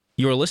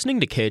You're listening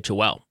to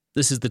KHOL.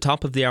 This is the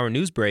top of the hour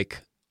news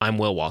break. I'm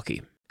Will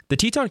Walkie. The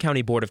Teton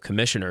County Board of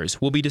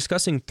Commissioners will be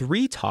discussing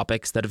 3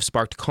 topics that have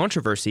sparked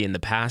controversy in the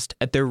past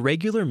at their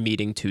regular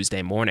meeting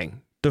Tuesday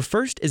morning. The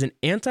first is an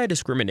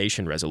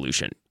anti-discrimination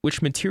resolution,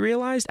 which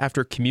materialized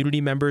after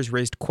community members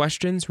raised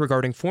questions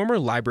regarding former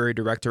library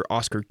director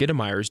Oscar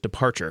Gittemeyer's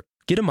departure.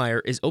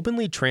 Gittemeyer is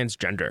openly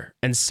transgender,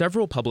 and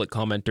several public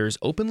commenters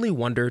openly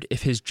wondered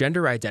if his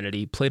gender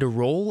identity played a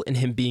role in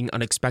him being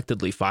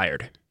unexpectedly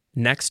fired.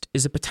 Next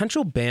is a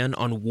potential ban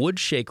on wood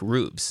shake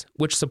roofs,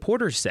 which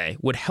supporters say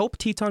would help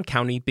Teton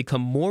County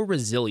become more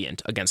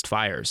resilient against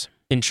fires.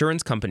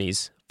 Insurance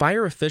companies,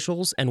 fire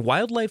officials, and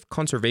wildlife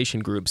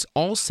conservation groups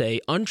all say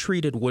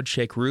untreated wood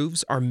shake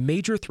roofs are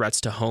major threats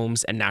to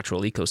homes and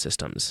natural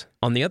ecosystems.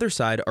 On the other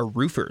side are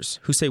roofers,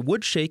 who say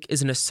wood shake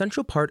is an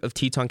essential part of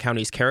Teton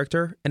County's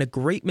character and a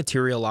great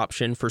material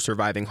option for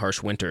surviving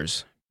harsh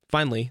winters.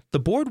 Finally, the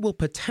board will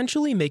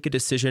potentially make a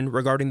decision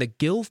regarding the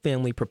Gill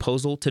family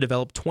proposal to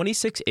develop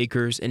 26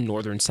 acres in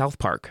northern South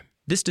Park.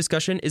 This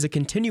discussion is a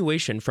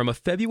continuation from a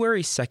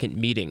February 2nd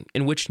meeting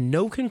in which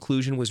no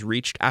conclusion was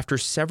reached after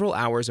several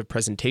hours of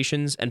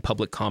presentations and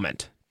public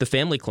comment. The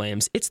family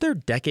claims it's their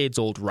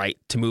decades-old right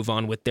to move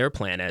on with their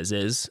plan as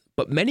is,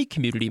 but many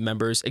community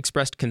members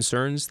expressed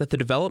concerns that the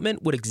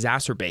development would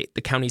exacerbate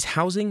the county's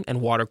housing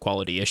and water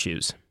quality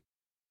issues.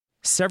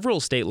 Several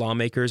state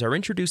lawmakers are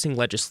introducing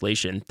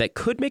legislation that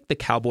could make the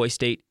cowboy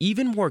state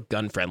even more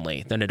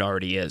gun-friendly than it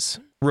already is.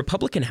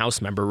 Republican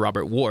House member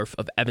Robert Wharf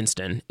of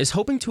Evanston is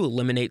hoping to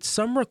eliminate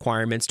some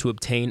requirements to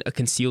obtain a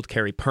concealed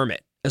carry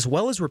permit, as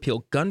well as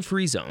repeal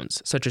gun-free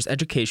zones, such as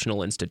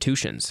educational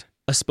institutions.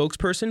 A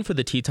spokesperson for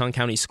the Teton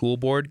County School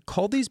Board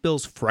called these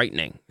bills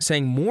frightening,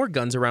 saying more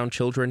guns around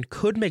children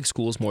could make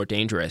schools more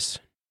dangerous.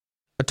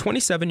 A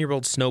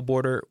 27-year-old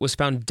snowboarder was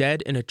found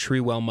dead in a tree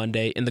well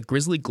Monday in the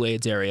Grizzly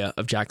Glades area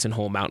of Jackson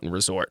Hole Mountain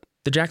Resort.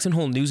 The Jackson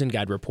Hole News and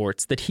Guide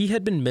reports that he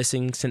had been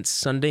missing since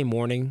Sunday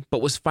morning,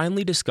 but was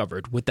finally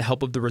discovered with the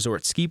help of the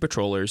resort ski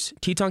patrollers,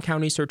 Teton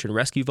County Search and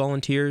Rescue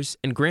volunteers,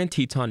 and Grand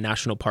Teton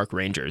National Park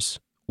Rangers.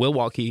 Will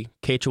Walkie,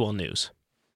 KHOL News.